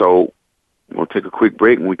 So we're going to take a quick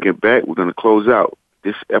break. When we get back, we're going to close out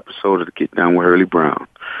this episode of the Get Down with Hurlie Brown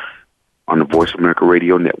on the Voice America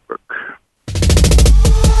Radio Network.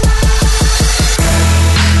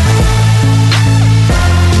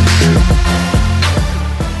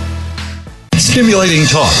 Stimulating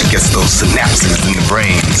talk. It gets those synapses in the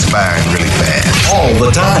brain firing really fast. All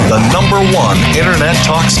the time. The #1 internet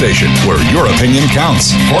talk station where your opinion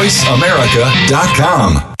counts.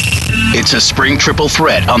 VoiceAmerica.com. It's a spring triple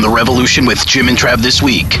threat on The Revolution with Jim and Trav this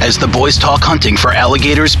week as the boys talk hunting for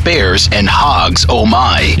alligators, bears, and hogs. Oh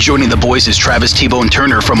my. Joining the boys is Travis T-Bone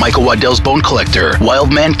Turner from Michael Waddell's Bone Collector,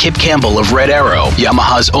 Wildman Kip Campbell of Red Arrow,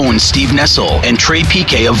 Yamaha's own Steve Nessel, and Trey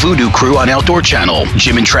Piquet of Voodoo Crew on Outdoor Channel.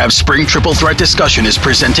 Jim and Trav's spring triple threat discussion is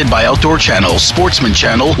presented by Outdoor Channel, Sportsman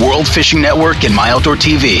Channel, World Fishing Network, and My Outdoor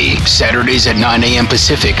TV. Saturdays at 9 a.m.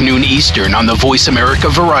 Pacific, noon Eastern on the Voice America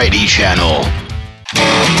Variety Channel.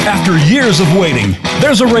 After years of waiting,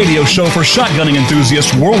 there's a radio show for shotgunning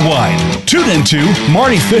enthusiasts worldwide. Tune into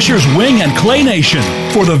Marty Fisher's Wing and Clay Nation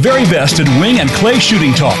for the very best in wing and clay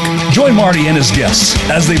shooting talk. Join Marty and his guests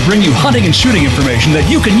as they bring you hunting and shooting information that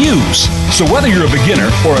you can use. So whether you're a beginner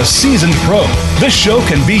or a seasoned pro, this show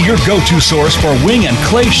can be your go-to source for wing and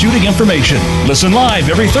clay shooting information. Listen live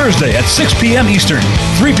every Thursday at 6 p.m. Eastern,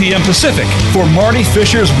 3 p.m. Pacific for Marty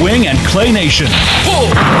Fisher's Wing and Clay Nation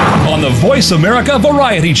on the Voice America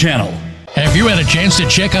Variety Channel. Have you had a chance to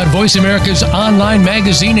check out Voice America's online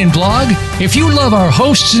magazine and blog? If you love our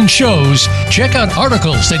hosts and shows, check out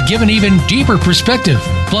articles that give an even deeper perspective,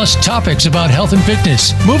 plus topics about health and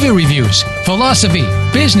fitness, movie reviews, philosophy,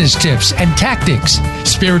 business tips and tactics,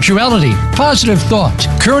 spirituality, positive thought,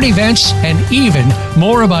 current events, and even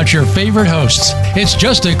more about your favorite hosts. It's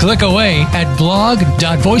just a click away at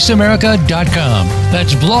blog.voiceamerica.com.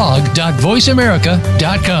 That's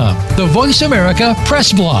blog.voiceamerica.com. The Voice America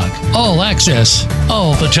Press Blog. All access,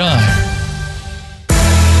 all the time.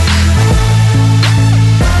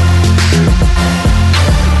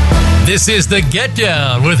 This is the Get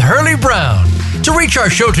Down with Hurlie Brown. To reach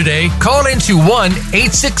our show today, call into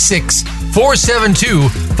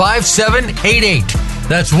 1-866-472-5788.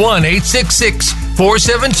 That's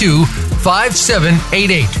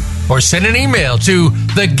 1-866-472-5788. Or send an email to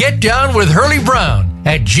the Get Down with Hurlie Brown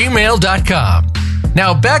 @gmail.com.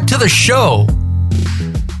 Now back to the show.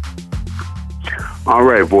 All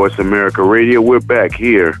right, Voice America Radio, we're back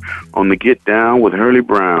here on the Get Down with Hurlie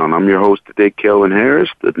Brown. I'm your host today, Kelvin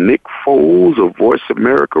Harris, the Nick Foles of Voice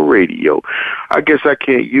America Radio. I guess I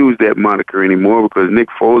can't use that moniker anymore because Nick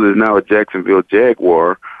Foles is now a Jacksonville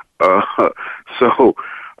Jaguar. So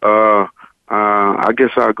I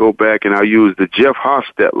guess I'll go back and I'll use the Jeff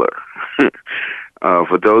Hostetler.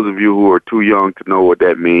 For those of you who are too young to know what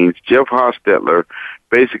that means, Jeff Hostetler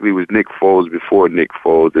basically was Nick Foles before Nick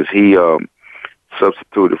Foles, as he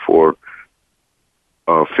substituted for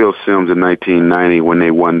Phil Simms in 1990 when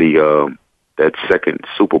they won that second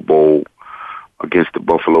Super Bowl against the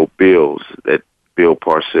Buffalo Bills that Bill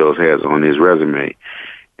Parcells has on his resume.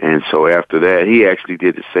 And so after that, he actually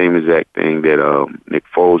did the same exact thing that Nick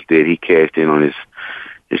Foles did. He cashed in on his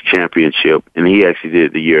championship, and he actually did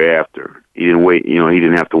it the year after. He didn't wait, he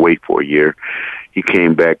didn't have to wait for a year. He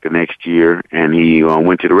came back the next year, and he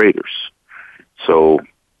went to the Raiders. So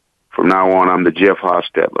from now on, I'm the Jeff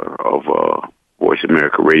Hostetler of Voice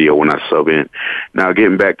America Radio when I sub in. Now,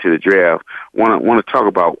 getting back to the draft, want to talk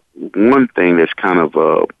about one thing that's kind of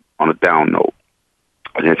on a down note,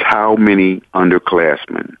 and that's how many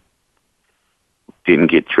underclassmen didn't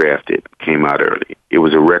get drafted, came out early. It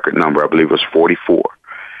was a record number. I believe it was 44.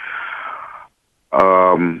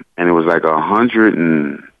 And it was like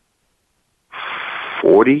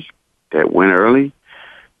 140 that went early.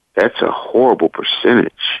 That's a horrible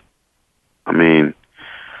percentage. I mean,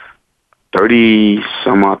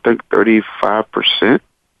 35%,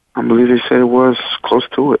 I believe they said it was, close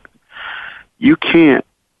to it. You can't,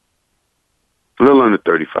 a little under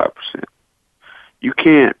 35%. You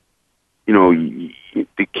can't,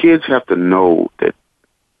 the kids have to know that,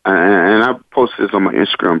 and I posted this on my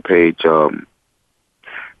Instagram page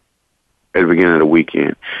at the beginning of the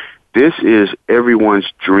weekend. This is everyone's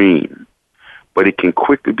dream, but it can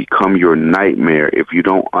quickly become your nightmare if you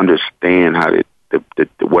don't understand how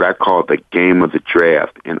what I call the game of the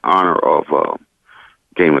draft in honor of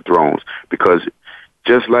Game of Thrones. Because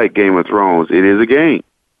just like Game of Thrones, it is a game,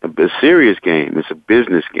 a serious game. It's a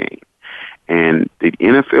business game. And the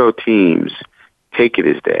NFL teams take it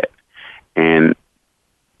as that. And,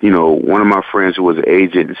 one of my friends who was an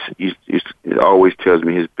agent always tells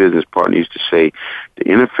me, his business partner used to say, the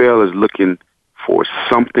NFL is looking for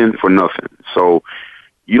something for nothing. So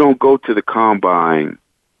you don't go to the combine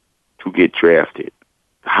to get drafted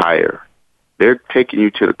higher. They're taking you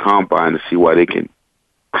to the combine to see why they can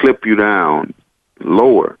clip you down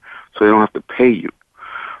lower so they don't have to pay you.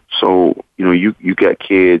 So, you got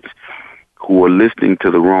kids who are listening to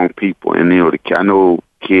the wrong people. And, I know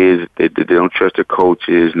kids, they don't trust their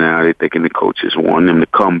coaches now. They're thinking the coaches want them to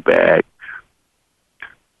come back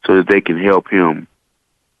so that they can help him.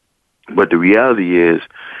 But the reality is,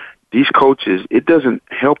 these coaches, it doesn't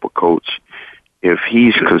help a coach if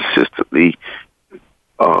he's consistently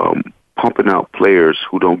pumping out players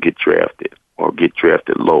who don't get drafted or get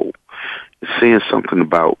drafted low. It's saying something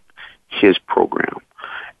about his program.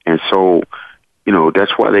 And so,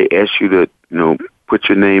 that's why they ask you to, put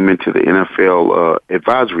your name into the NFL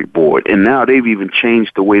advisory board. And now they've even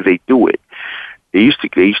changed the way they do it. They used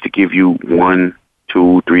to give you 1,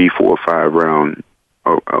 2, 3, 4, 5 round.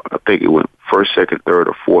 I think it went first, second, third,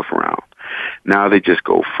 or fourth round. Now they just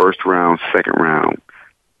go first round, second round,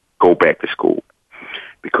 go back to school.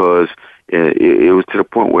 Because it was to the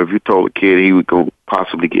point where if you told a kid he would go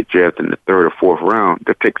possibly get drafted in the third or fourth round,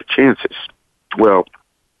 they'll take the chances. Well,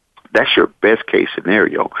 that's your best case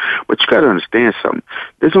scenario. But you got to understand something.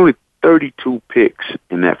 There's only 32 picks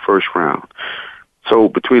in that first round. So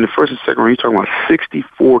between the first and second round, you're talking about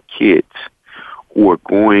 64 kids who are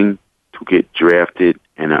going to get drafted,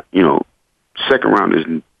 and second rounders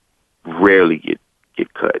rarely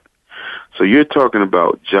get cut. So you're talking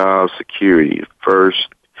about job security first,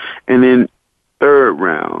 and then third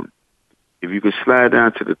round. If you can slide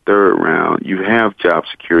down to the third round, you have job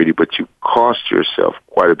security, but you cost yourself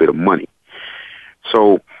quite a bit of money.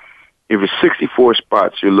 So if it's 64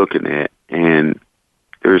 spots you're looking at, and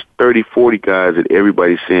there's 30, 40 guys that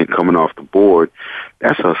everybody's saying coming off the board,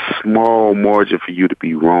 that's a small margin for you to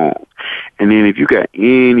be wrong. And then if you got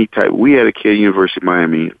any type, we had a kid at University of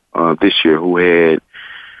Miami this year who had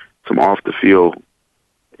some off the field,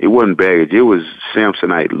 it wasn't baggage, it was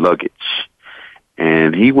Samsonite luggage.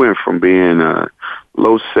 And he went from being a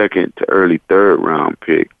low second to early third round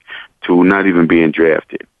pick to not even being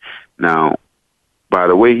drafted. Now, by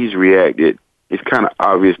the way he's reacted, it's kind of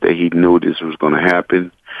obvious that he knew this was going to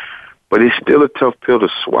happen, but it's still a tough pill to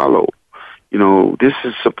swallow. This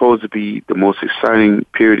is supposed to be the most exciting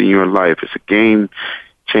period in your life. It's a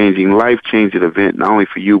life-changing event, not only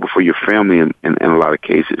for you, but for your family in a lot of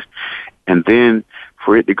cases. And then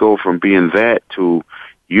for it to go from being that to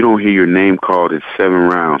you don't hear your name called in 7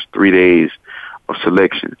 rounds, 3 days of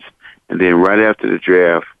selections. And then right after the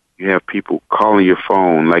draft, you have people calling your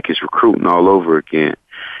phone like it's recruiting all over again.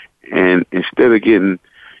 And instead of getting,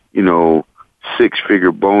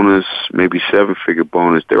 6-figure bonus, maybe 7-figure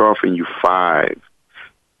bonus, they're offering you 5,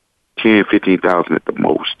 10, 15,000 at the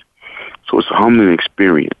most. So it's a humbling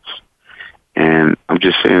experience. And I'm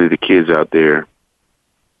just saying to the kids out there,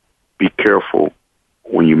 be careful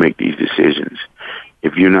when you make these decisions.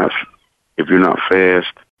 If you're not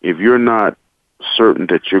fast, if you're not certain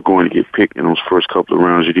that you're going to get picked in those first couple of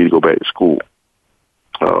rounds, you need to go back to school.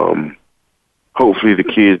 Hopefully the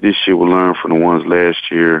kids this year will learn from the ones last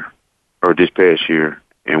year or this past year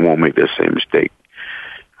and won't make that same mistake.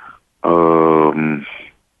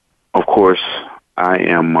 Of course, I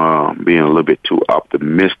am being a little bit too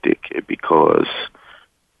optimistic because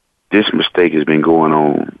this mistake has been going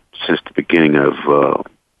on since the beginning of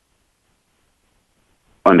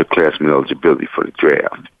underclassmen eligibility for the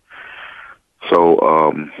draft. So,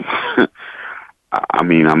 I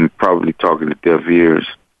mean, I'm probably talking to deaf ears,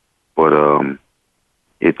 but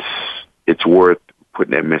it's worth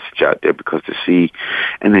putting that message out there because to see,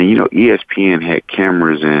 and then, ESPN had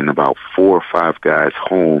cameras in about 4 or 5 guys'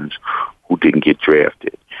 homes who didn't get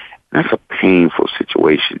drafted. And that's a painful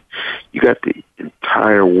situation. You got the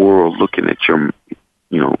entire world looking at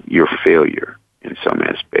your failure in some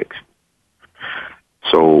aspects.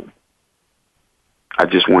 So I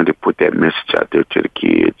just wanted to put that message out there to the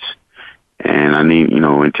kids. And I need,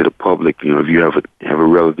 and to the public, if you have a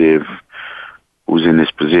relative who's in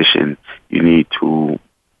this position, you need to,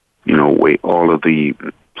 weigh all of the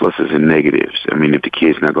pluses and negatives. I mean, if the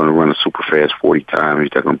kid's not going to run a super fast 40 time,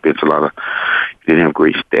 he's not going to bench a lot of, he didn't have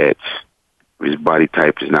great stats, his body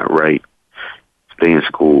type is not right, stay in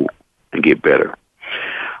school and get better.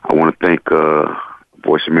 I want to thank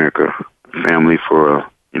Voice America family for,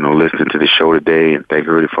 listening to the show today, and thank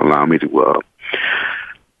Hurlie for allowing me to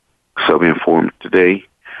sub-in for him today.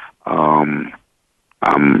 I'm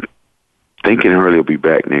thinking Hurlie will be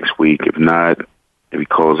back next week. If not, if he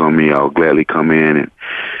calls on me, I'll gladly come in and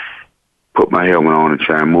put my helmet on and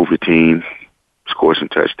try and move the team, score some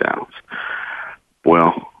touchdowns.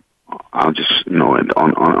 Well, I'll just,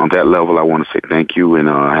 on that level, I want to say thank you and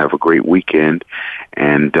have a great weekend.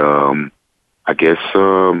 And I guess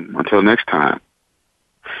until next time,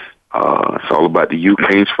 it's all about the U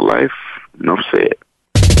Canes for life. Enough said.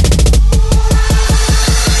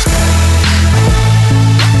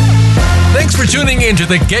 Thanks for tuning in to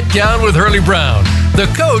the Get Down with Hurlie Brown. The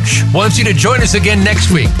coach wants you to join us again next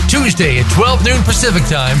week, Tuesday at 12 noon Pacific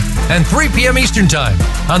Time and 3 p.m. Eastern Time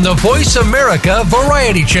on the Voice America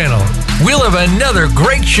Variety Channel. We'll have another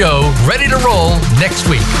great show ready to roll next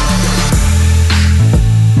week.